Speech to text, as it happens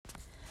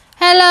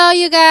Hello,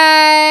 you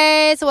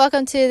guys.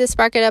 Welcome to the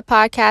Spark It Up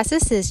podcast.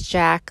 This is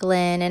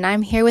Jacqueline, and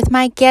I'm here with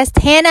my guest,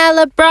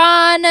 Hannah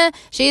LeBron.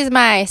 She's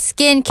my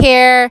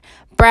skincare,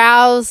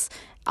 brows,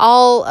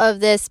 all of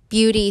this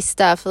beauty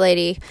stuff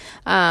lady.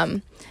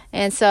 We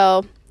just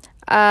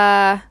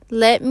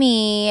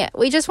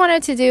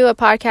wanted to do a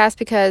podcast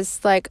because,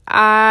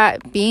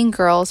 being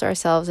girls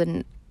ourselves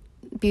and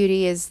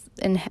beauty is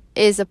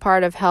a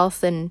part of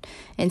health, and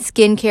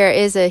skincare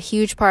is a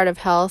huge part of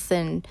health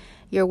and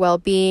your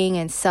well-being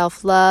and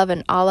self-love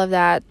and all of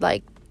that.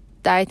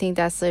 I think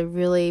that's a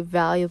really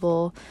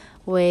valuable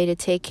way to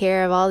take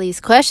care of all these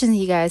questions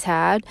you guys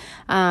had.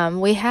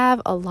 We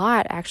have a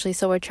lot actually,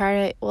 so we'll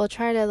try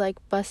to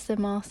bust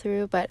them all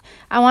through, but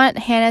I want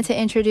Hannah to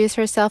introduce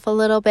herself a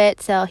little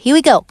bit, so here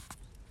we go.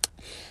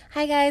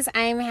 Hi guys,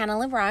 I'm Hannah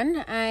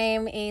LeBron.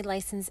 I'm a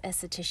licensed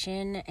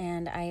esthetician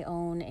and I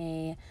own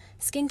a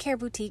skincare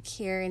boutique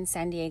here in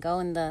San Diego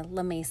in the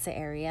La Mesa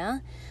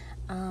area.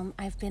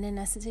 I've been an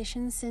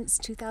esthetician since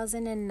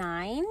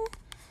 2009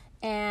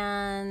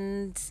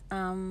 and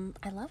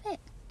I love it.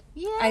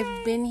 Yay.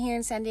 I've been here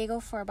in San Diego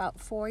for about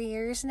 4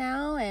 years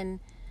now and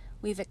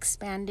we've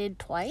expanded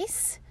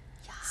twice.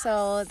 Yes.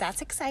 So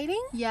that's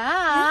exciting.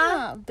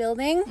 Yeah.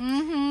 Building.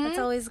 Mm-hmm. That's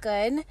always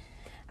good.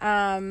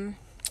 I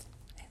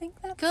think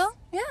that's cool.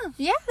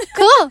 Yeah.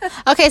 Cool.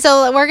 Okay,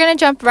 so we're gonna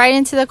jump right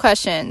into the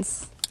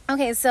questions.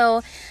 Okay,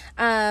 so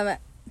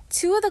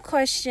two of the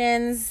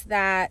questions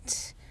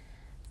that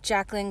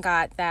Jacqueline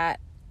got that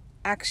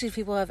actually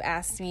people have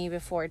asked me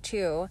before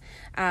too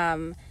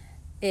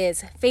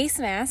is face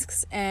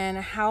masks and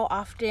how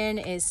often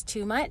is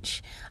too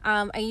much.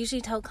 I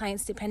usually tell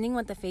clients, depending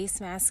what the face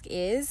mask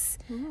is,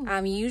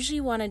 you usually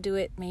want to do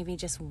it maybe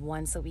just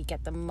once a week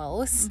at the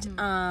most.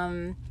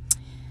 Mm-hmm.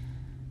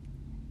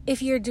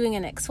 If you're doing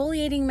an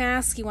exfoliating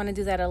mask, you want to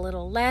do that a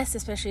little less,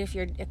 especially if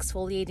you're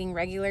exfoliating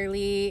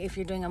regularly. If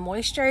you're doing a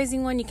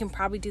moisturizing one, you can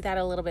probably do that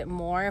a little bit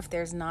more if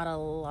there's not a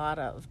lot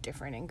of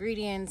different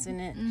ingredients in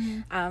it.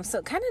 Mm-hmm. So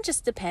it kind of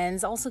just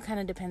depends. Also kind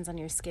of depends on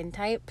your skin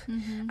type.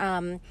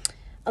 Mm-hmm.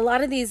 A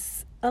lot of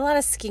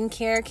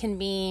skincare can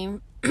be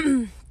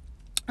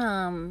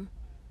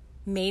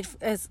made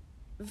as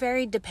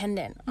very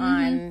dependent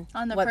on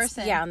the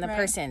person. Yeah, on the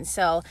person.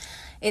 So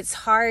it's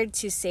hard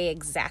to say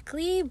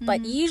exactly,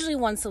 but usually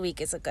once a week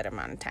is a good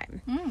amount of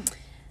time.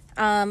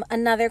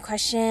 Another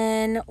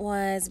question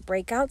was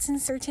breakouts in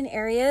certain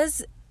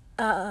areas.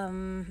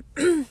 So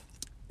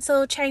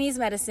Chinese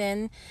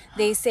medicine,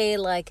 they say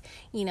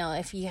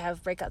if you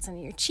have breakouts on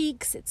your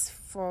cheeks, it's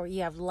for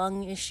you have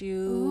lung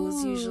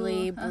issues,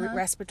 usually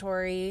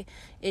respiratory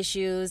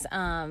issues.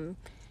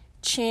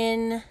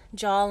 Chin,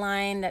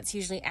 jawline, that's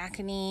usually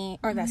acne,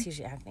 or that's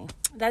usually acne.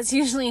 That's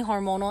usually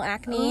hormonal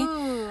acne.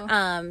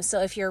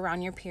 So if you're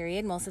around your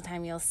period, most of the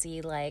time you'll see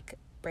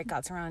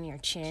breakouts around your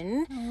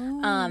chin.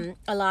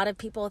 A lot of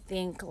people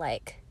think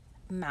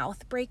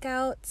mouth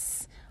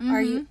breakouts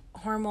are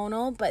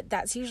hormonal, but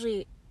that's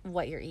usually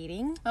what you're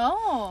eating.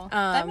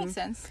 That makes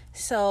sense.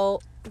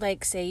 So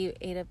say you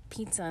ate a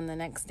pizza and the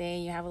next day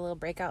you have a little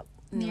breakout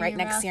right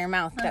next to your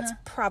mouth. That's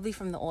probably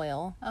from the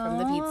oil from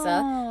the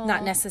pizza,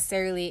 not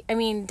necessarily. I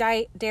mean,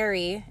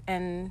 dairy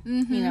and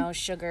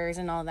sugars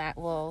and all that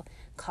will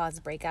cause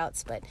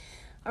breakouts, but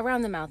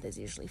around the mouth is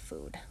usually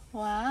food.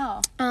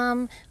 Wow.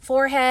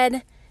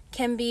 Forehead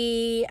can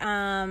be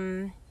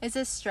is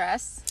it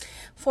stress?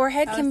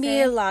 Forehead can be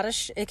a lot of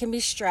it can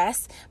be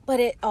stress, but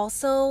it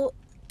also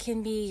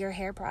can be your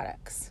hair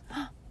products.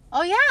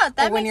 Oh yeah,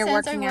 that when makes you're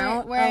sense. working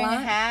out, wearing a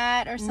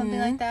hat or something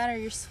like that, or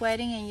you're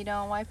sweating and you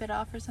don't wipe it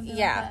off or something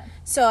like that.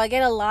 So I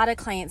get a lot of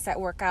clients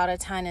that work out a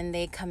ton and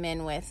they come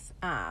in with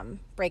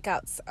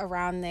breakouts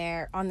around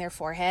their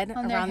forehead,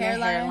 around their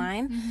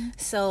hairline.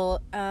 So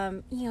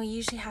you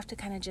usually have to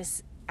kind of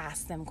just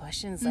ask them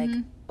questions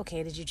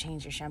okay, did you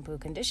change your shampoo,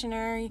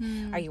 conditioner?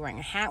 Are you wearing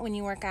a hat when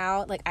you work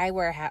out? I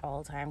wear a hat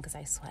all the time because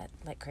I sweat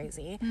like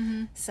crazy.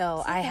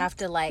 So I have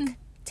to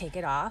take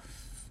it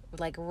off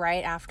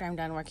right after I'm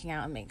done working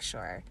out and make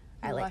sure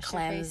I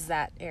cleanse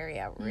that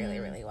area really,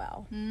 really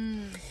well.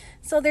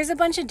 So there's a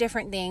bunch of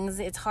different things.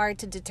 It's hard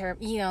to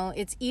determine,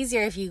 it's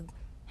easier if you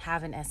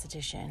have an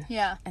esthetician.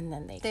 Yeah. And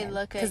then they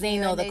look at because they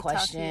know the they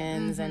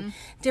questions and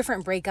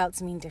different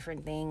breakouts mean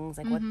different things,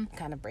 what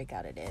kind of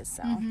breakout it is.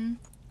 So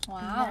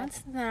wow.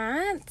 That's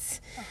that.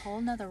 A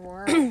whole nother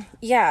world.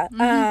 Yeah.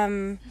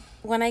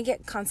 When I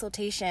get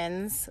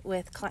consultations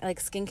with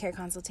skincare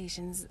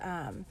consultations,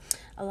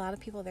 a lot of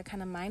people, they're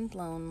kind of mind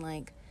blown.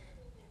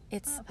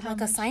 It's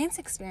a science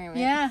experiment.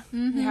 Yeah.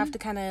 You have to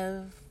kind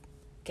of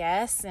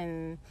guess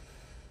and,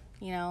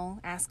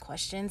 ask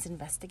questions,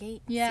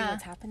 investigate, see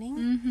what's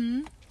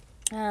happening.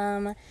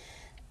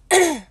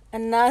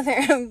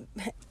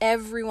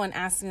 Everyone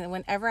asks me,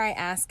 whenever I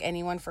ask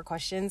anyone for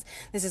questions,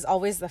 this is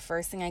always the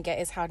first thing I get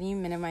is, how do you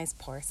minimize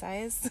pore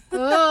size?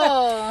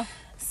 Oh.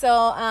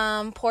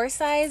 So, pore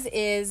size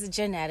is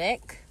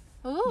genetic,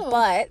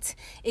 but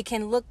it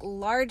can look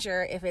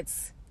larger if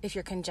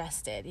you're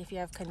congested, if you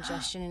have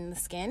congestion in the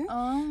skin.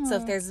 So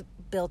if there's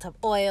built up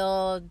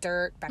oil,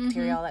 dirt,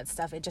 bacteria, all that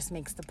stuff, it just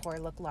makes the pore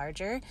look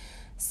larger.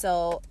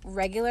 So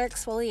regular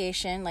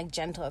exfoliation, like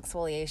gentle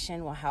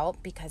exfoliation, will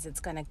help because it's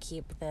going to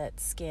keep the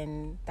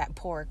skin, that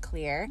pore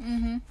clear.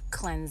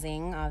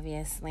 Cleansing,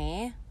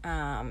 obviously.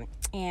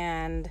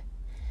 And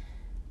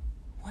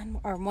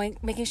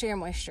making sure you're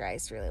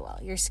moisturized really well.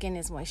 Your skin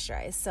is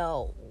moisturized.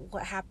 So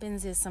what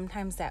happens is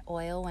sometimes that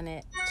oil, when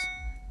it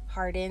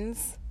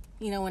hardens,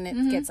 when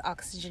it gets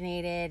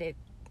oxygenated, it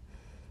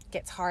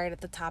gets hard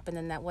at the top, and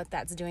then what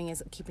that's doing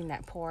is keeping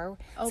that pore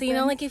open.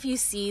 So like if you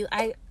see,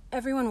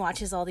 everyone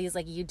watches all these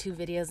like YouTube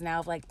videos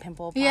now of like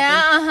pimple popping,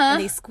 and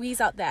they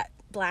squeeze out that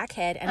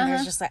blackhead, and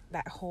there's just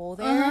that hole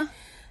there.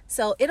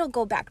 So it'll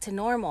go back to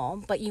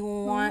normal, but you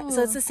want...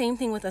 So it's the same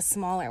thing with a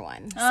smaller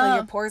one. So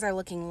your pores are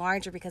looking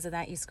larger because of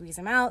that. You squeeze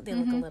them out. They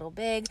look a little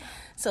big.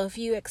 So if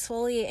you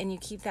exfoliate and you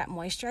keep that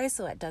moisturized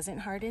so it doesn't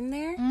harden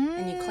there,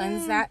 and you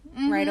cleanse that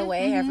right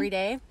away every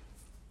day,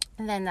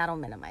 then that'll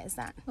minimize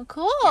that. Well,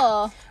 cool.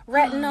 Yeah.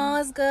 Retinol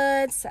is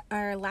good.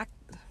 Or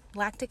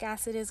lactic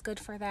acid is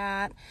good for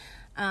that.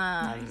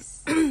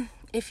 Nice.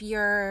 If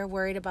you're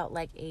worried about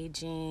like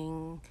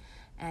aging...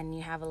 and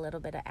you have a little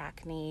bit of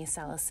acne,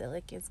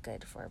 salicylic is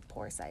good for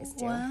pore size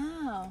too.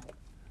 Wow.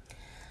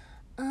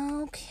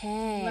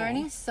 Okay.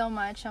 Learning so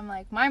much. I'm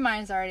like, my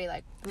mind's already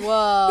like,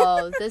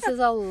 whoa, this is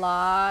a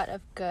lot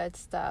of good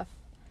stuff.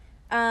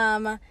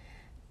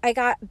 I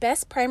got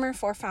best primer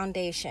for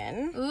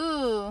foundation.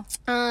 Ooh.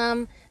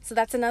 So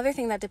that's another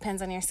thing that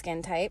depends on your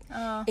skin type.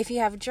 Oh. If you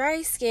have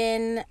dry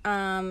skin,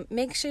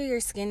 make sure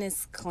your skin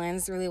is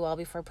cleansed really well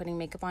before putting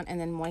makeup on, and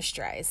then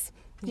moisturize.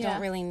 You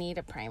don't really need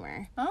a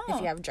primer if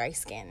you have dry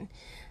skin.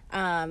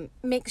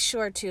 Make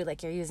sure too,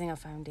 like you're using a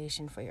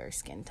foundation for your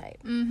skin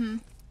type.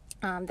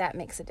 That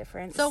makes a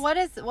difference. So what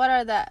are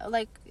the,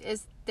 like,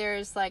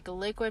 there's like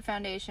liquid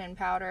foundation,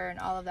 powder, and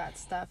all of that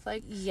stuff?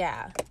 Like,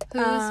 yeah.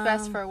 Who's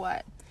best for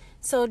what?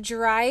 So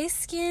dry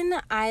skin,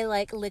 I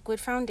like liquid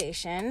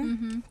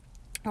foundation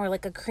or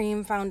like a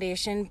cream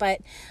foundation,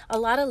 but a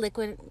lot of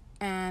liquid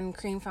and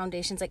cream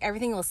foundations, like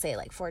everything will say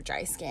like for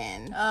dry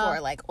skin, for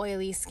like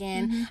oily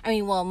skin. I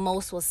mean, well,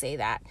 most will say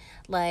that.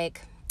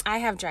 Like, I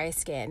have dry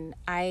skin.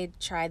 I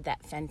tried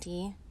that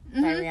Fenty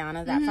by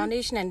Rihanna, that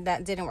foundation, and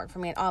that didn't work for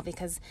me at all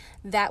because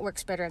that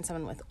works better on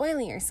someone with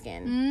oilier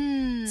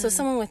skin. So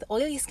someone with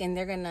oily skin,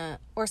 they're gonna,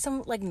 or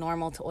some like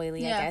normal to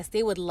oily, I guess,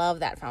 they would love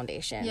that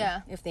foundation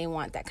if they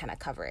want that kind of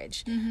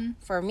coverage.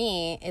 For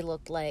me, it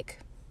looked like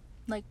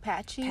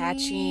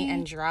patchy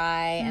and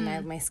dry,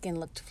 and my skin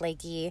looked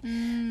flaky.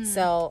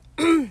 So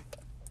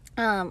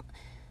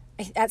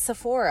at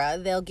Sephora,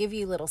 they'll give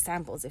you little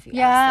samples if you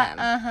ask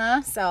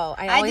them. So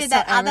I did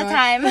that all the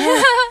time.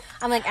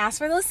 I'm like, ask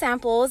for those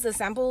samples. The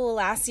sample will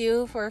last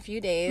you for a few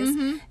days,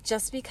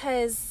 just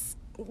because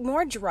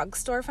more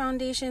drugstore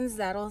foundations,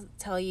 that'll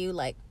tell you,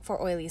 like,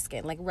 for oily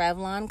skin, like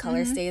Revlon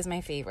Color Stay is my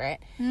favorite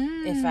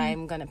if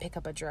I'm gonna pick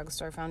up a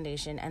drugstore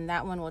foundation, and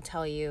that one will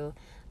tell you,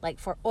 like,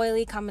 for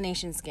oily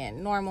combination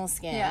skin, normal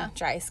skin,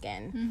 dry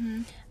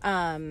skin.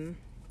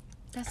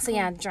 So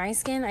yeah, dry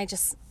skin, I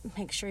just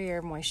make sure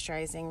you're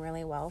moisturizing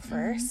really well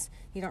first.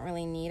 You don't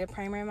really need a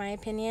primer, in my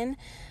opinion.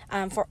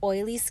 For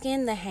oily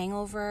skin, the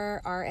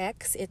Hangover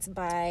RX, it's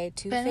by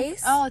Too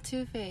Faced. Oh,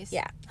 Too Faced.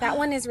 Yeah, that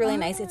one is really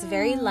nice. It's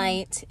very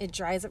light. It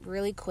dries up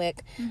really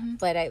quick,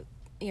 but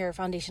your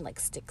foundation like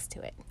sticks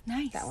to it.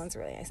 Nice. That one's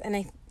really nice.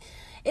 And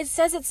it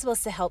says it's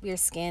supposed to help your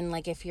skin,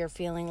 like if you're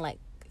feeling like,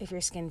 if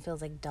your skin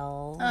feels like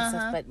dull and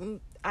stuff, but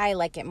I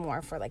like it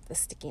more for like the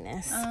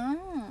stickiness.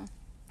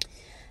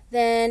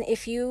 Then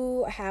if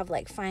you have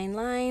like fine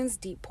lines,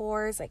 deep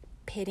pores, like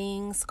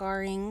pitting,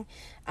 scarring,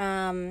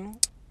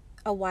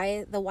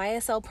 the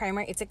YSL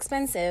primer, it's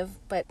expensive,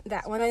 but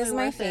that one is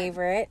my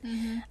favorite.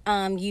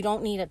 You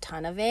don't need a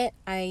ton of it.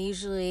 I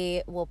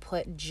usually will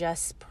put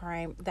just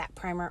that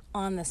primer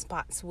on the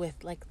spots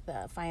with like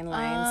the fine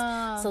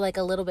lines. So like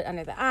a little bit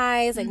under the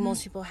eyes, like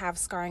most people have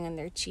scarring on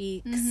their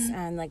cheeks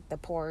and like the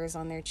pores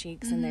on their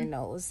cheeks and their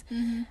nose.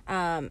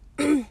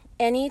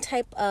 Any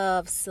type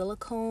of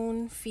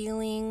silicone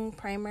feeling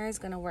primer is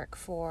going to work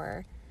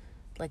for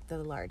like the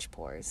large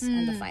pores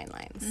and the fine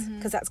lines,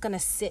 because that's going to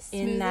sit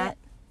in that.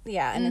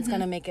 Yeah, and it's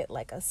going to make it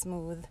like a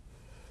smooth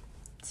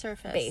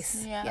surface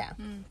base. Yeah.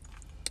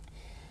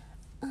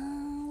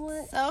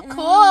 So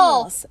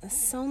cool.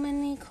 So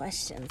many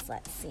questions.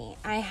 Let's see.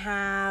 I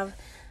have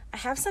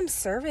some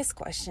service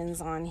questions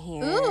on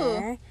here.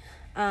 Ooh.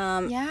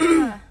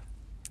 Yeah.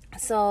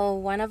 So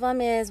one of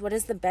them is, what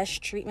is the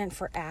best treatment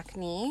for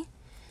acne?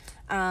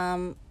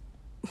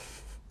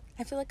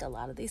 I feel like a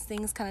lot of these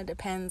things kind of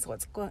depends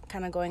what's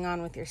kind of going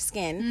on with your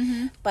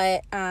skin,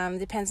 but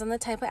depends on the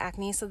type of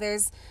acne. So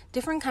there's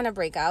different kind of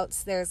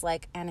breakouts. There's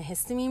like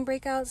antihistamine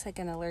breakouts, like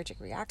an allergic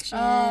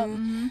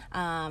reaction.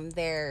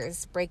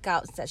 There's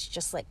breakouts that's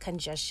just like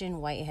congestion,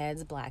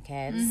 whiteheads,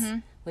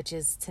 blackheads, which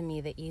is to me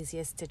the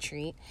easiest to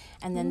treat.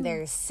 And then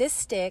there's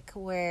cystic,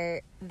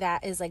 where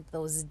that is like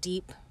those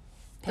deep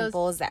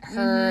pimples that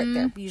hurt.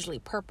 They're usually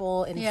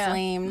purple,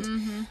 inflamed.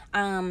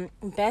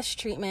 Best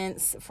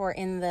treatments for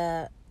in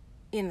the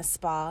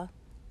spa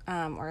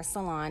or a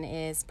salon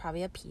is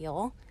probably a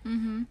peel.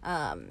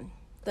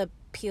 The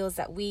peels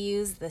that we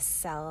use, the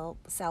cell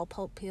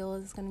pulp peel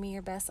is going to be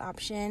your best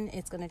option.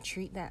 It's going to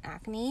treat that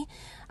acne.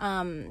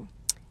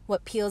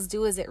 What peels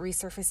do is it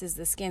resurfaces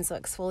the skin, so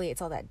it exfoliates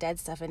all that dead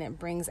stuff and it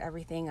brings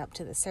everything up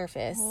to the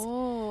surface.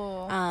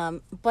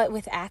 But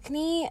with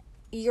acne,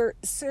 your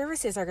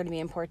services are going to be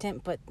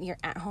important, but your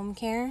at-home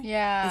care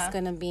is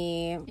going to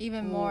be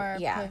even more.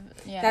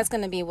 That's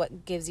going to be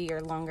what gives you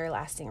your longer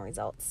lasting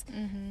results.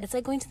 It's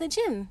like going to the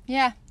gym.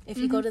 If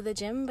you go to the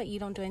gym but you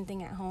don't do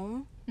anything at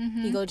home,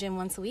 you go gym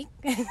once a week,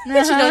 but you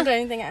don't do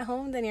anything at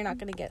home, then you're not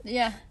going to get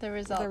the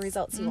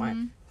results you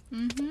want.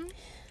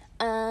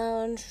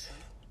 And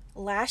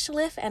lash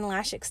lift and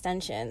lash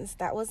extensions.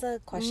 That was a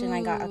question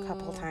I got a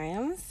couple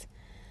times.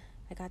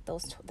 I got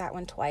that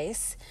one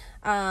twice.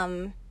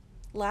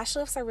 Lash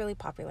lifts are really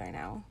popular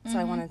now, so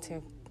I wanted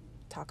to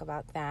talk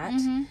about that.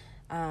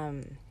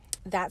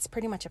 That's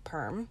pretty much a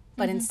perm,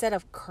 but instead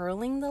of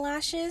curling the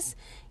lashes,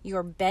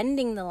 you're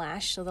bending the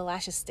lash so the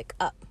lashes stick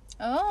up.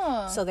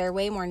 So they're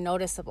way more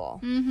noticeable,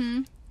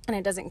 and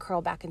it doesn't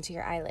curl back into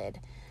your eyelid.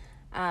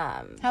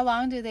 How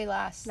long do they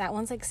last? That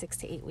one's like 6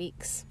 to 8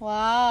 weeks.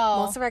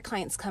 Wow. Most of our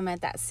clients come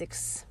at that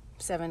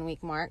 6-7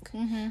 week mark.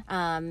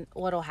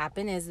 What'll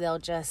happen is they'll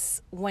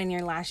just, when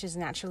your lashes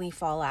naturally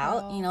fall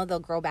out, they'll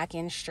grow back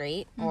in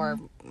straight or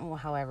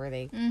however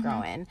they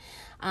grow in.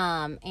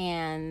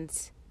 And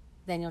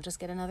then you'll just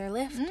get another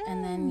lift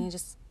and then you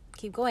just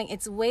keep going.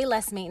 It's way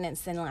less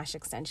maintenance than lash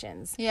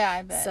extensions. Yeah,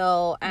 I bet.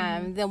 So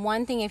the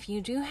one thing, if you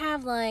do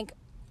have like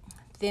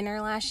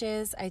thinner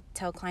lashes, I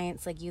tell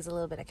clients like use a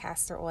little bit of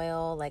castor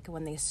oil like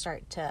when they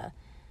start to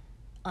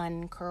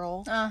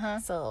uncurl.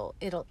 So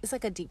it's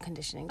like a deep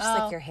conditioning, just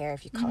like your hair.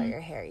 If you color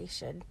your hair, you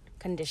should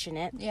condition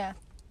it.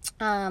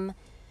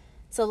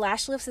 So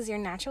lash lifts is your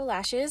natural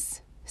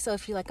lashes. So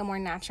if you like a more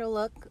natural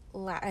look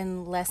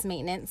and less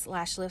maintenance,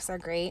 lash lifts are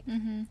great.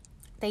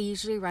 They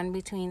usually run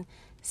between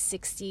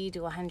 $60 to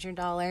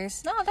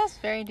 $100. No, that's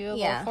very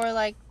doable for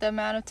like the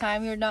amount of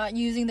time you're not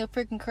using the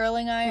freaking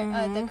curling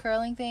the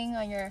curling thing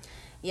on your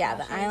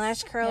lashes. The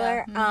eyelash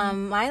curler.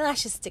 My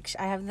lashes stick.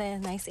 I have the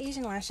nice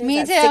Asian lashes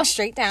Me that too. stick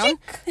straight down.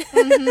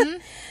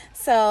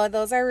 So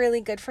those are really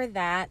good for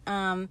that.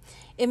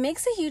 It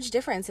makes a huge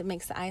difference. It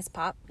makes the eyes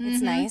pop.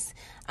 It's nice.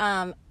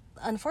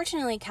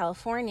 Unfortunately,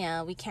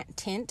 California, we can't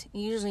tint.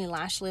 Usually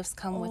lash lifts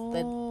come with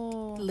the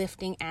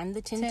lifting and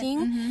the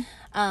tinting.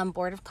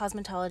 Board of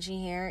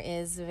Cosmetology here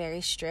is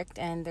very strict,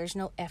 and there's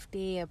no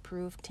FDA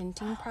approved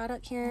tinting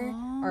product here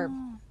or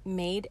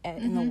made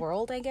in the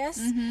world, I guess.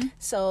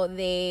 So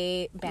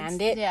they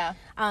banned it.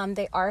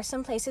 There are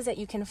some places that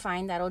you can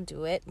find that'll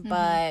do it,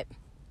 but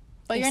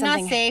you're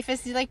not safe.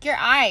 It's like your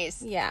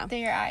eyes. Yeah. They're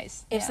your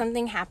eyes. If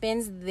something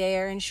happens,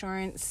 their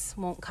insurance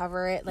won't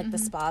cover it. Like the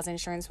spa's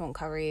insurance won't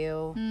cover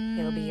you.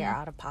 It'll be your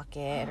out of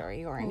pocket, or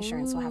your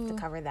insurance will have to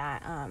cover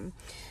that.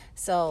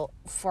 So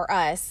for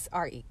us,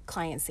 our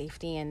client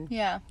safety and,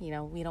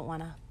 we don't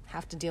want to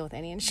have to deal with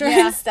any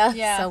insurance stuff.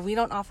 So we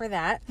don't offer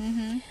that.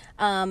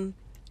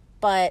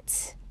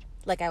 But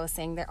like I was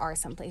saying, there are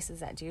some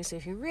places that do. So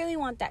if you really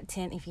want that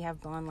tint, if you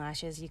have blonde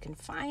lashes, you can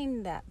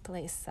find that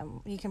place.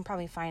 You can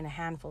probably find a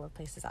handful of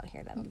places out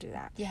here that'll do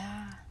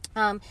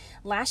that.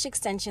 Lash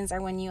extensions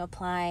are when you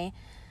apply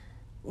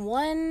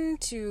 1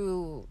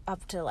 to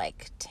up to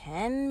like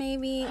 10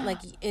 maybe. Like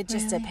it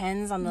just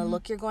depends on the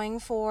look you're going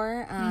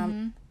for.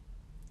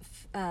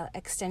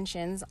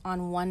 Extensions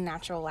on one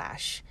natural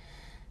lash.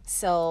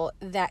 So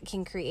that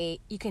can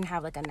create, you can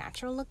have like a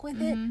natural look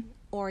with it,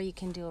 or you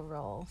can do a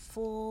real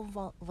full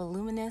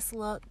voluminous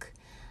look.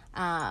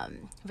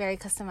 Very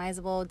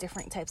customizable,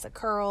 different types of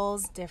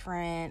curls,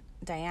 different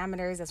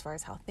diameters as far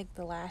as how thick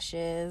the lash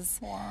is.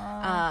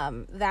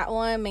 That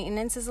one,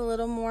 maintenance is a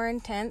little more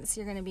intense.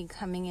 You're going to be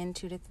coming in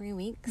 2 to 3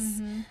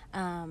 weeks.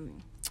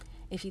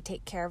 If you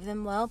take care of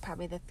them well,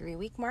 probably the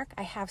 3-week mark.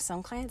 I have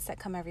some clients that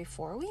come every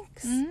 4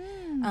 weeks,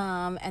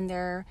 and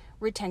their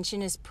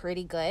retention is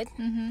pretty good.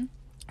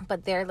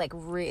 But they're like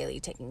really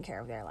taking care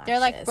of their lashes. They're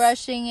like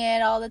brushing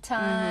it all the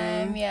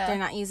time. They're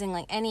not using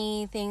like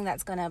anything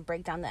that's gonna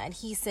break down the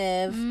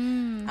adhesive.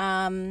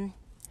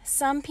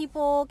 Some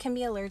people can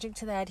be allergic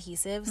to the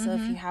adhesive, so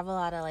if you have a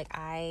lot of like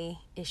eye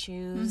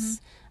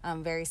issues,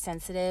 very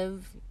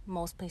sensitive,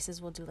 most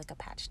places will do like a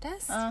patch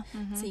test,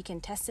 so you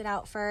can test it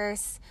out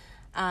first.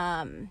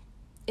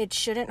 It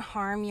shouldn't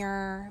harm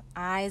your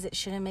eyes. It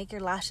shouldn't make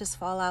your lashes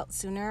fall out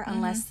sooner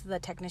unless the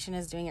technician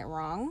is doing it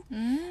wrong.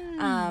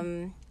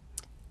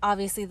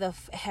 Obviously, the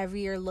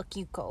heavier look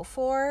you go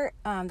for,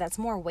 that's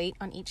more weight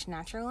on each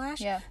natural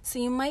lash. So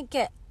you might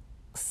get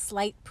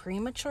slight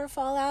premature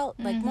fallout.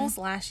 Like most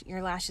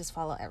your lashes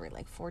fall out every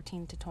like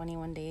 14 to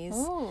 21 days.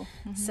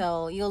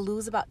 So you'll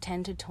lose about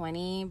 10 to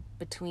 20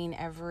 between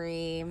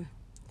every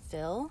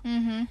fill.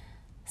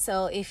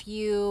 So if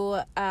you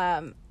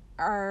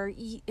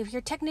if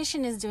your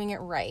technician is doing it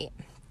right,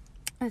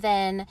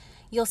 then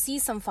you'll see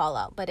some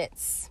fallout, but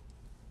it's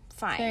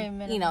fine.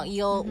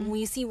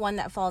 We see one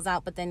that falls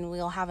out, but then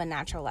we'll have a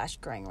natural lash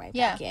growing right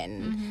back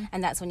in,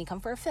 and that's when you come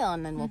for a fill,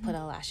 and then we'll put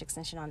a lash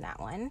extension on that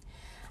one.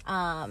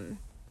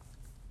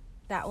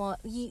 That will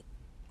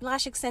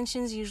lash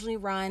extensions usually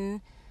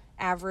run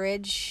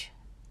average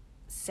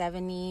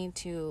 $70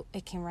 to,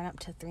 it can run up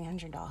to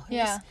 $300.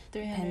 Yeah, $300.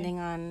 Depending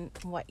on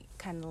what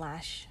kind of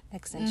lash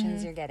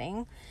extensions you're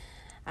getting,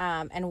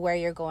 and where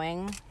you're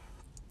going.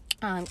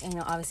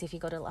 Obviously, if you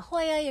go to La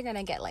Jolla, you're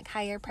gonna get like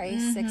higher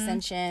price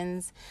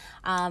extensions.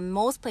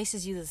 Most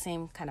places use the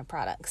same kind of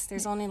products.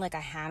 There's only like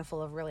a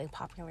handful of really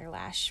popular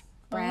lash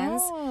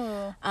brands.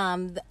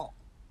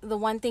 The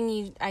one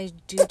thing I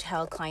do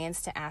tell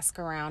clients to ask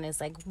around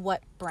is like,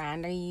 what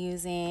brand are you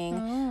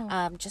using?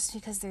 Just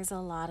because there's a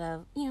lot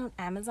of,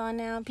 Amazon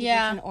now, people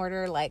can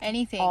order like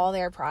anything, all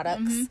their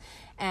products.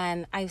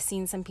 And I've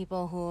seen some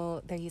people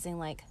who they're using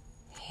like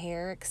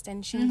hair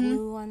extension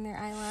glue on their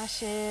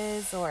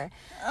eyelashes, or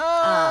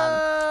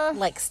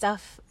like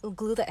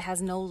glue that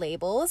has no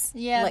labels,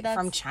 like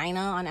from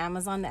China on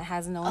Amazon that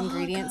has no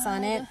ingredients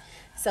on it.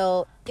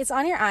 So it's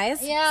on your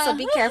eyes, so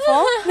be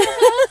careful.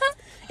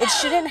 It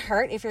shouldn't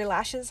hurt. If your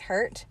lashes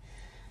hurt,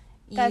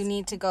 you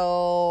need to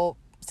go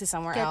to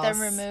somewhere else. Get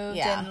them removed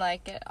and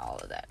like get all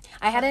of that.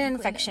 I had an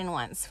infection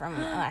once from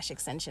lash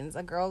extensions.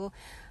 A girl,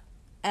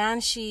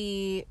 and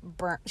she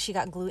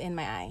got glue in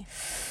my eye.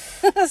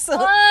 So it was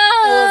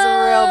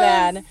real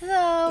bad.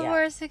 The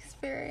worst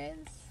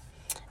experience.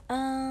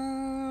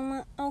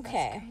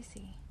 Okay. That's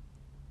crazy.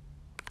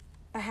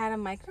 I had a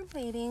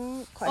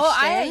microblading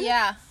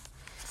question.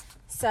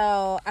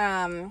 So,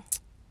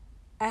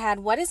 I had,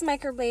 what is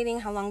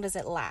microblading? How long does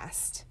it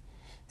last?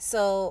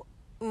 So,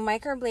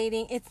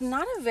 microblading, it's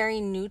not a very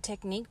new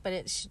technique, but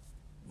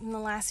in the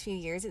last few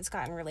years, it's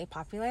gotten really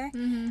popular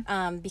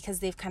because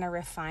they've kind of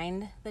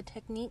refined the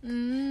technique.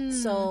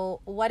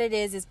 So, what it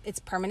is it's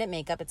permanent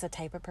makeup. It's a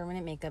type of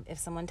permanent makeup. If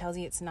someone tells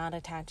you it's not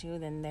a tattoo,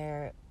 then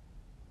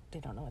they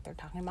don't know what they're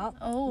talking about.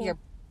 You're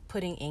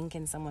putting ink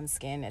in someone's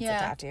skin. It's a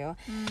tattoo.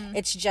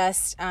 It's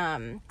just...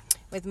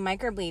 with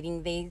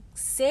microblading, they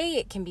say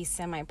it can be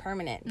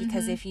semi-permanent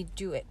because if you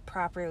do it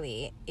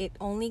properly, it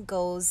only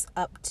goes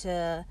up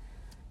to...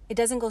 It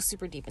doesn't go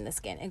super deep in the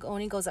skin. It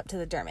only goes up to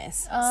the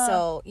dermis.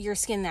 So your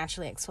skin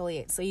naturally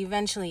exfoliates. So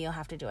eventually you'll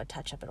have to do a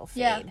touch-up. It'll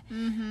fade.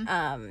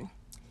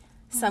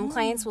 Some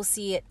clients will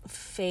see it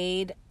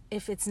fade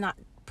if it's not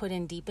put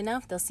in deep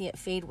enough. They'll see it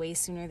fade way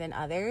sooner than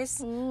others.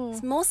 So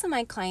most of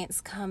my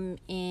clients come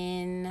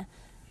in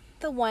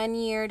the 1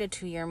 year to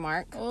 2 year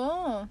mark.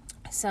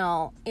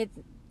 So it...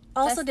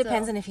 also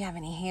depends on if you have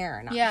any hair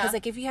or not. Because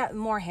like if you have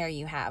more hair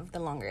you have, the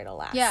longer it'll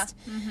last.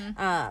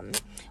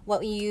 What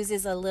we use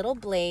is a little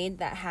blade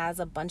that has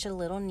a bunch of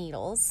little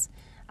needles.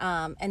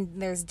 And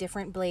there's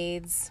different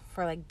blades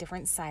for like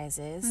different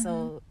sizes.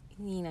 So,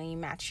 you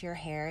match your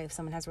hair. If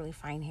someone has really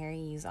fine hair,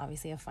 you use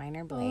obviously a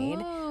finer blade.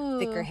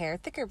 Thicker hair,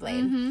 thicker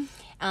blade.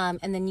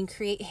 And then you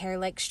create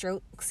hair-like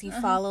strokes. You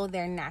follow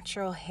their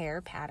natural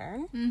hair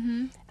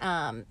pattern.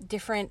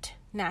 Different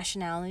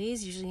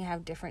nationalities usually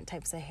have different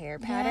types of hair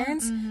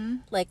patterns.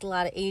 Like a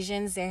lot of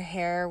Asians, their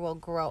hair will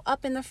grow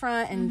up in the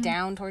front and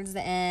down towards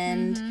the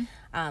end.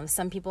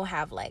 Some people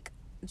have like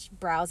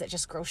brows that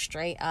just grow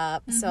straight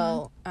up.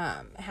 So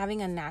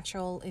having a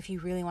natural, if you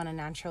really want a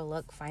natural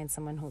look, find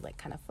someone who like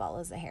kind of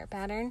follows the hair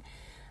pattern.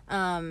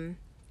 And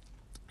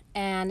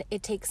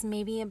it takes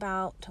maybe it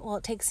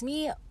takes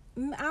me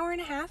an hour and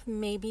a half,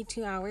 maybe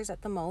 2 hours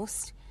at the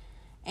most.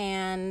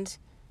 And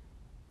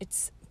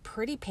it's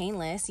pretty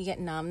painless. You get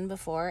numbed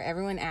before.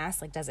 Everyone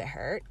asks, like, does it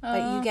hurt?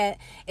 But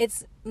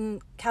it's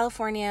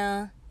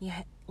California,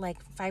 like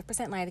 5%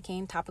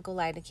 lidocaine. Topical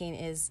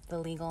lidocaine is the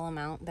legal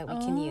amount that we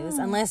can use,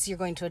 unless you're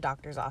going to a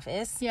doctor's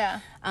office.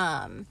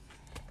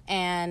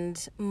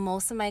 And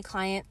most of my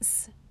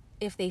clients,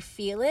 if they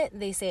feel it,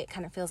 they say it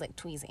kind of feels like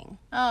tweezing.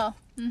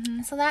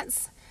 So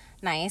that's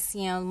nice.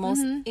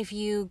 If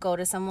you go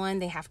to someone,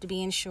 they have to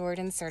be insured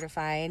and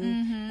certified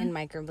in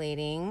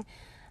microblading.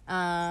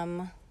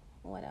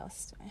 What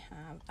else do I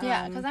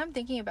have? Because I'm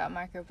thinking about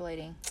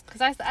microblading.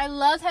 Because I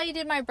loved how you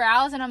did my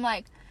brows, and I'm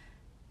like,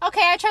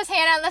 okay, I trust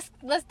Hannah.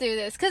 Let's do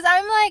this. Because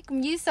I'm like,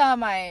 you saw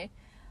my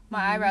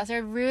eyebrows.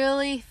 They're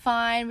really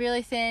fine,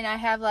 really thin. I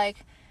have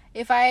like,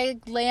 if I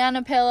lay on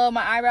a pillow,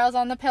 my eyebrows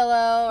on the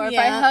pillow, or if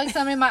I hug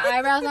somebody, my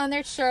eyebrows on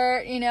their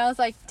shirt. It's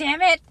like,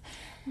 damn it.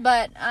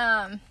 But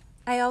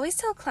I always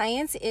tell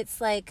clients,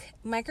 it's like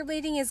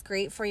microblading is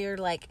great for your,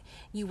 like,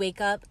 you wake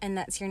up and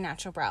that's your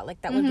natural brow.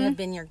 Like that would have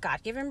been your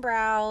God-given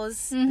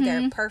brows.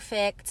 They're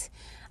perfect.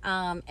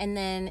 And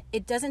then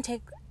it doesn't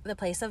take the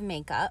place of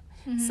makeup.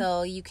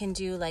 So you can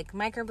do like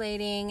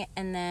microblading,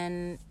 and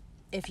then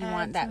if you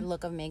want that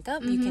look of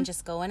makeup, you can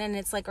just go in, and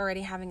it's like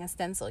already having a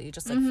stencil. You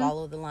just like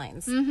follow the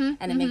lines, and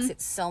it makes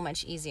it so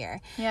much easier.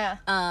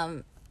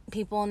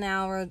 People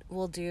now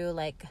will do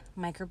like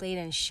microblade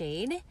and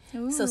shade.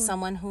 So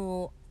someone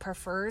who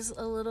prefers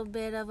a little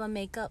bit of a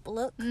makeup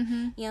look,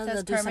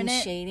 they'll do some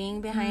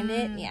shading behind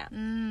it.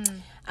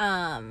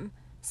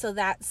 So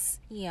that's,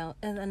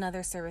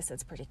 another service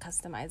that's pretty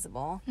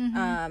customizable.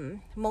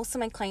 Most of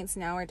my clients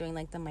now are doing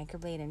like the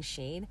microblade and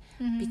shade,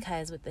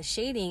 because with the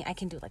shading, I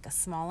can do like a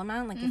small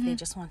amount, like if they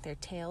just want their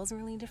tails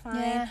really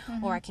defined,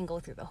 or I can go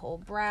through the whole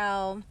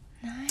brow.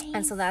 Nice.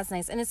 And so that's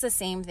nice. And it's the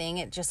same thing.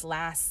 It just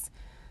lasts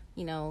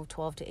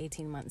 12 to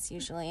 18 months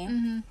usually.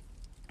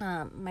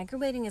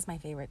 Microblading is my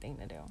favorite thing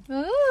to do.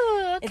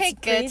 Ooh, okay, It's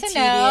good to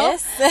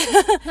tedious.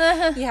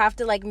 know. You have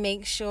to like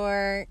make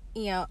sure,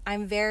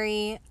 I'm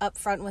very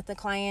upfront with the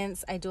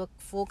clients. I do a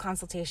full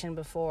consultation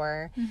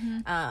before,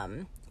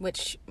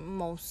 which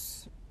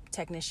most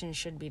technicians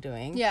should be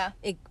doing. Yeah.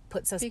 It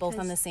puts us both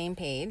on the same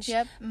page.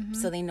 Yep.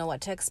 So they know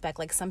what to expect.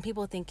 Like some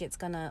people think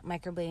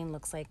microblading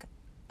looks like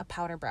a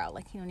powder brow,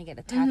 like when you get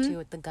a tattoo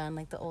with the gun,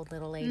 like the old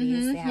little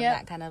ladies, they have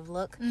that kind of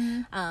look.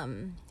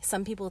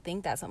 Some people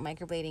think that's what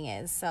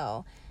microblading is.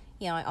 So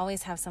I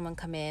always have someone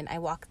come in, I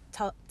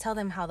tell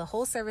them how the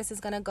whole service is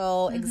going to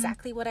go,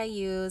 exactly what I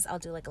use. I'll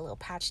do like a little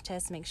patch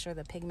test, make sure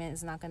the pigment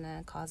is not going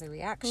to cause a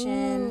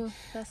reaction. Ooh,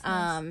 that's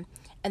nice.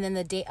 And then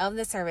the day of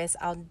the service,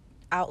 I'll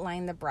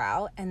outline the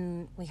brow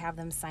and we have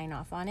them sign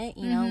off on it.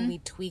 We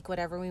tweak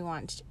whatever we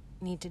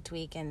need to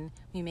tweak, and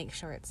we make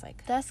sure it's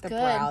like That's the good.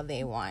 brow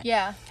they want.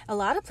 Yeah. A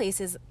lot of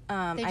places, They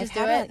I've just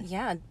had do it?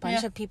 a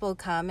bunch of people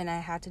come and I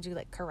had to do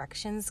like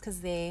corrections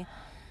because they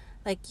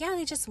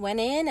just went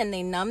in and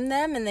they numbed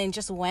them and they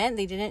just went.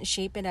 They didn't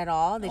shape it at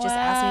all. They just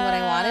asked me what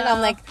I wanted.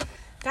 I'm like,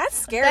 that's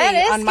scary. That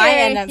is on my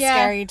scary. end, that's Yeah.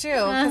 scary too,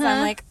 because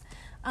I'm like,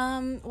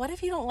 what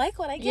if you don't like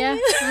what I give Yeah.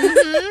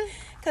 you?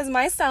 Because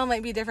my style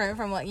might be different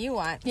from what you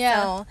want.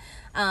 Yeah.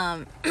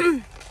 So,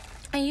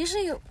 I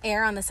usually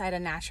err on the side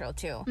of natural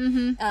too.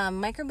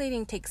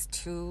 Microblading takes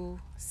 2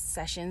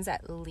 sessions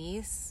at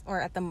least,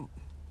 or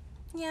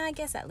I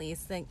guess at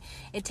least. Like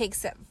it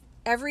takes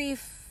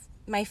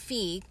my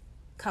fee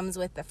comes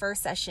with the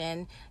first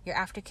session, your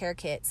aftercare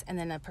kits, and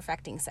then a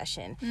perfecting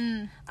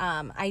session.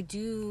 I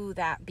do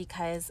that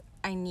because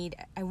I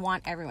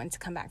want everyone to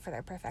come back for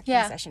their perfecting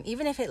session,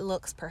 even if it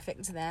looks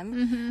perfect to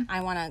them.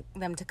 I want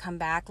them to come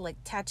back. Like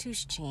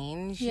tattoos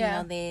change,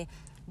 they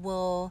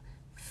will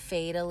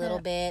fade a little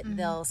bit,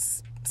 they'll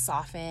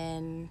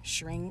soften,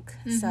 shrink.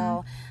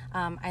 So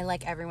I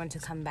like everyone to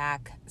come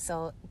back,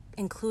 so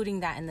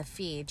including that in the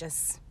fee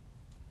just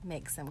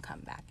makes them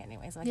come back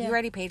anyways. Like you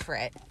already paid for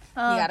it, you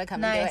gotta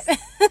come and do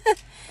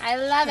it. I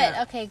love it.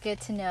 Okay, good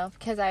to know,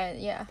 because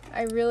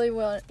I really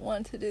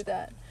want to do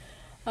that.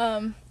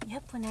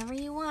 Yep, whenever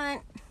you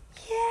want.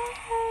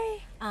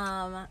 Yay.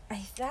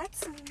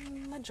 That's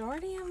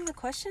majority of the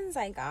questions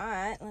I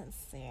got. Let's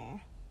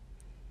see.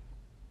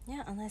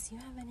 Yeah, unless you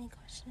have any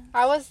questions.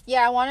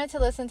 I wanted to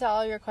listen to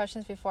all your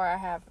questions before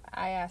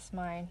I asked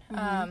mine.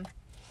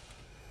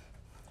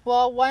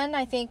 Well, one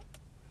I think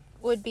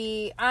would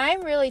be,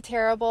 I'm really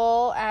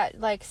terrible at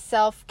like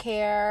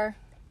self-care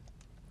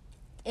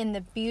in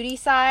the beauty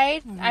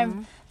side.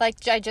 I'm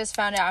like, I just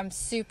found out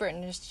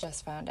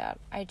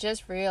I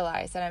just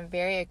realized that I'm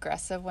very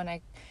aggressive when I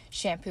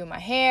shampoo my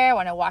hair,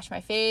 when I wash my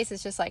face.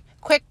 It's just like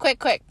quick,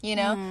 like,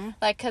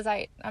 because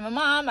I'm a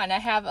mom and I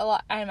have a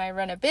lot, and I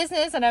run a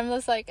business, and I'm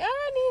just like,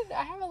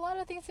 I have a lot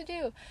of things to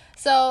do.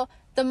 So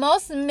the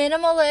most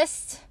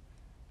minimalist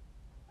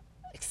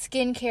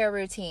skincare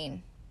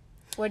routine,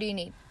 what do you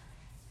need?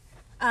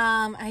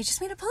 I just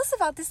made a post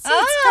about this too.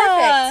 It's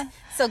perfect.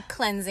 So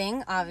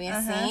cleansing,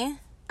 obviously,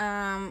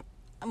 a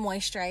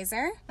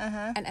moisturizer,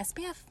 and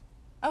SPF.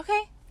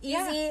 Okay. Easy.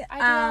 Yeah, I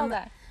do all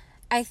that.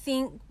 I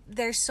think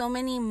there's so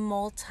many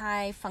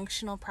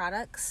multi-functional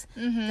products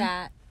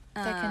that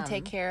can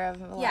take care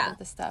of a lot of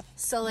the stuff.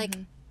 So like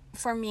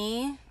for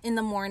me, in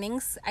the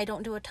mornings, I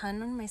don't do a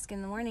ton on my skin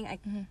in the morning.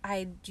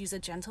 I use a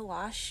gentle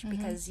wash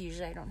because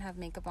usually I don't have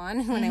makeup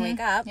on when I wake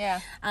up. Yeah.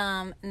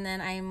 And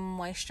then I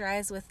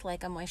moisturize with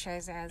like a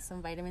moisturizer that has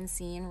some vitamin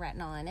C and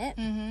retinol in it.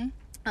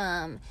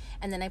 And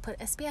then I put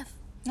SPF.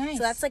 Nice.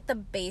 So that's like the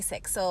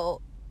basic.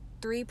 So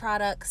 3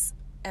 products.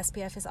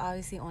 SPF is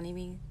obviously only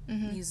be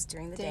used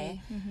during the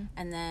day.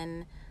 And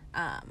then,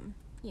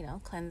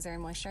 cleanser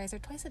and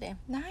moisturizer twice a day.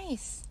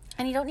 Nice.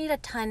 And you don't need a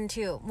ton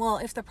too. Well,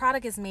 if the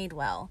product is made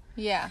well.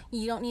 Yeah.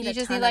 You don't need a ton of it.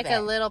 You just need like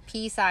a little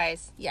pea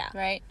size. Yeah.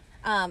 Right?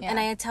 And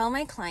I tell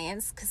my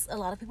clients, because a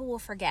lot of people will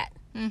forget.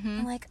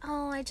 I'm like,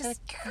 I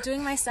just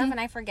doing my stuff and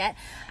I forget.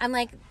 I'm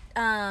like,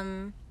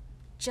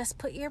 just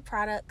put your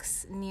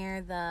products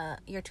near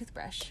your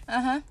toothbrush.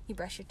 You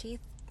brush your teeth.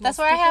 That's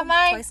where I have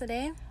mine. Twice a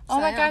day. Oh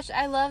my gosh,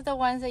 I love the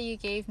ones that you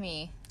gave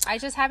me. I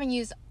just haven't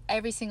used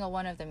every single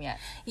one of them yet.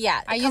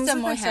 Yeah. I use the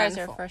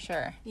moisturizer for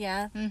sure.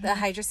 Yeah. The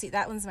Hydra Seed,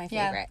 that one's my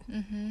favorite.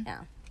 Yeah.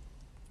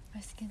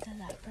 My skin's a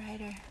lot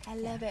brighter. I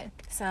love it.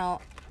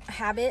 So,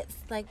 habits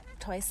like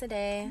twice a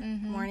day,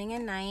 morning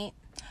and night.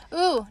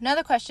 Ooh,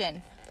 another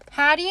question.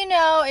 How do you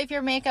know if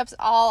your makeup's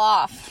all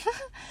off?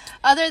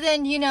 Other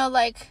than,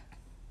 like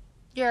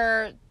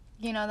your,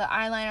 the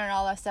eyeliner and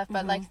all that stuff,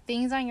 but like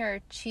things on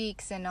your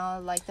cheeks and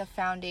all, like the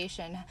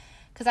foundation.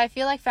 Because I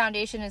feel like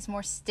foundation is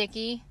more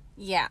sticky.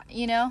 Yeah.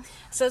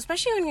 So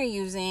especially when you're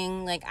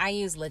using, like, I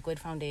use liquid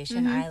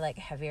foundation. I like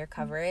heavier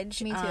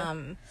coverage. Me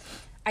too.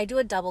 I do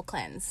a double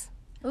cleanse.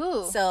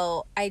 Ooh.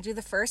 So I do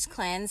the first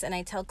cleanse, and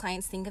I tell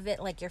clients, think of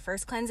it like your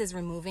first cleanse is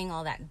removing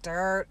all that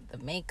dirt, the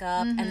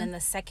makeup, and then the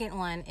second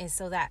one is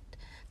so that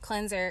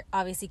cleanser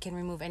obviously can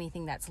remove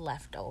anything that's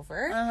left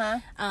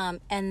over.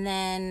 And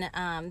then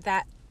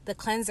that the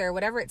cleanser,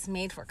 whatever it's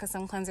made for, because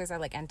some cleansers are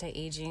like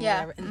anti-aging,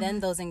 Yeah. or whatever, and then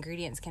those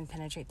ingredients can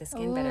penetrate the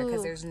skin better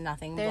because there's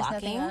nothing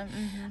blocking.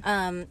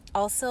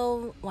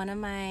 Also, one of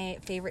my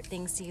favorite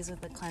things to use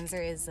with the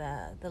cleanser is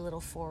the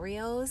little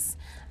Foreos.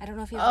 I don't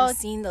know if you've ever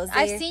seen those.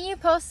 I've seen you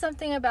post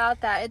something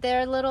about that.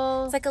 They're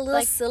little. It's like a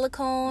little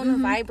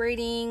silicone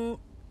vibrating,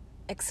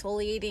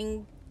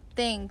 exfoliating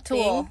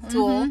tool.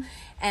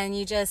 And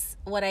you just,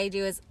 what I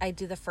do is I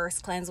do the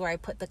first cleanse where I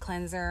put the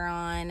cleanser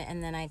on,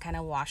 and then I kind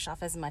of wash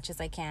off as much as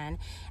I can,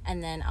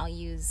 and then I'll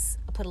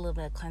put a little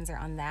bit of cleanser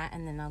on that,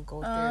 and then I'll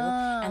go through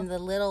and the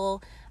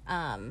little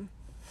I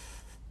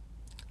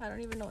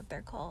don't even know what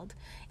they're called.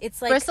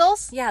 It's like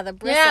bristles. Yeah, the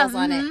bristles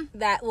on it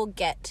that will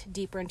get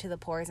deeper into the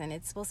pores, and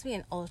it's supposed to be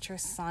an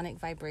ultrasonic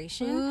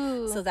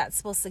vibration. So that's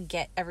supposed to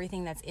get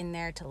everything that's in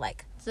there to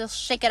like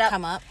just shake it up,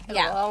 come up.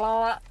 Yeah,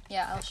 I'll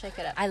shake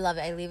it up. I love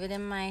it. I leave it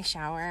in my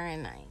shower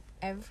and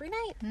every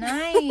night.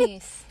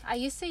 Nice. I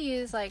used to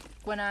use, like,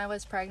 when I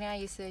was pregnant, I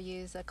used to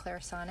use a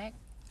Clarisonic.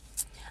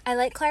 I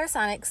like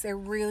Clarisonics. They're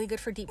really good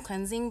for deep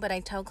cleansing, but I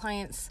tell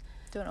clients,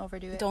 don't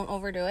overdo it. Don't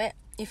overdo it.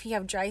 If you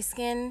have dry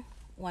skin,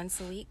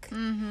 once a week.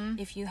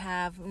 If you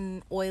have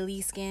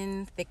oily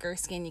skin, thicker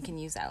skin, you can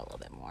use that a little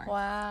bit more.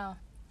 Wow.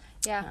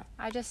 Yeah.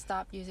 I just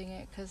stopped using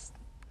it because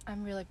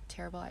I'm really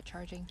terrible at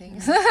charging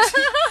things.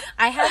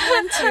 I have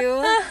one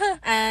too,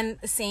 and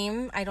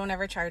same. I don't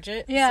ever charge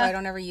it, so I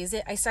don't ever use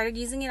it. I started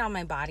using it on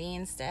my body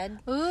instead.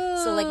 Ooh,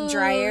 so like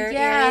drier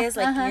areas,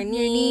 like your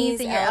knees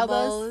and your your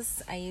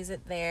elbows. I use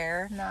it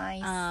there.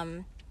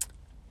 Nice.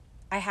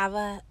 I have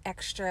a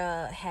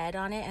extra head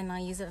on it, and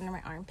I'll use it under my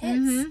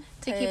armpits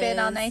to keep it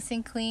all nice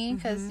and clean.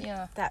 Because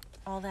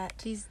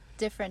these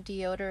different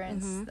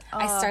deodorants.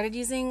 I started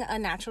using a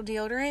natural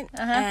deodorant,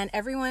 and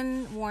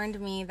everyone warned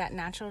me that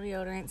natural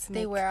deodorants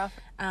they wear off.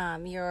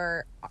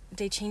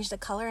 They change the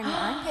color in your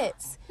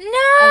armpits. No,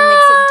 and it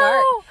makes it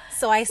dark.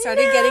 So I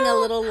started getting a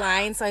little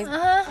line. So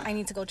I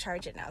need to go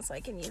charge it now so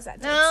I can use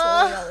that to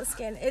exfoliate all the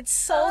skin. It's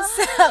so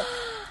sad.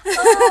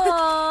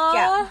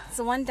 Yeah, it's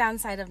the one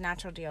downside of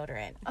natural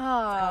deodorant.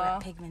 All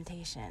that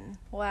pigmentation.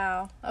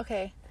 Wow.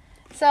 Okay.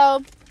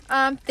 So,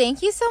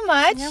 thank you so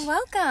much. You're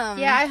welcome.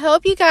 Yeah, I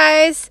hope you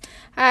guys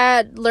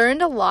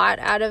learned a lot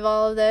out of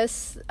all of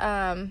this.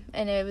 And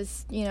it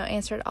was,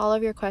 answered all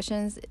of your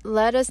questions.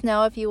 Let us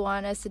know if you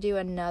want us to do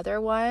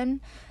another one.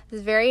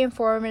 It's very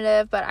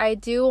informative, but I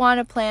do want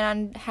to plan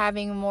on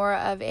having more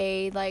of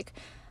a like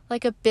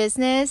a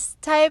business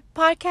type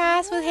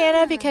podcast with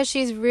Hannah, because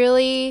you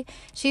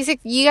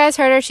guys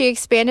heard her, she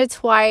expanded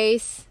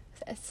twice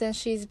since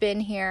she's been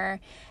here,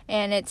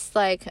 and it's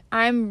like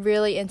I'm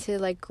really into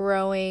like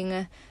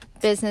growing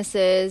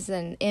businesses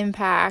and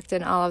impact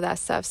and all of that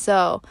stuff.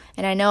 So,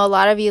 and I know a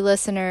lot of you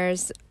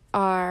listeners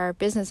are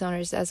business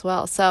owners as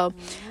well. So,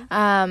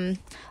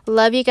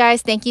 love you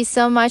guys. Thank you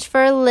so much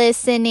for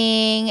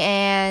listening.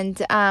 And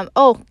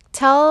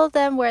tell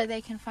them where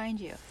they can find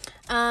you.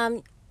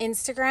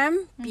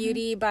 Instagram,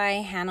 Beauty by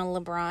Hannah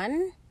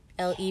Lebron,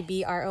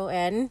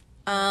 Lebron.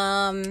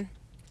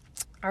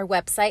 Our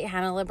website,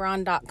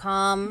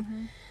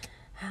 hannalebron.com.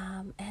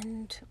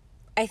 And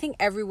I think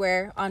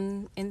everywhere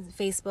in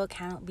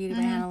Facebook, Beauty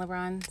by Hannah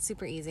Lebron.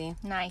 Super easy.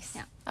 Nice.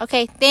 Yeah.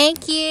 Okay.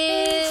 Thank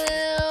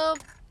you.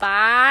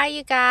 Bye,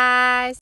 you guys.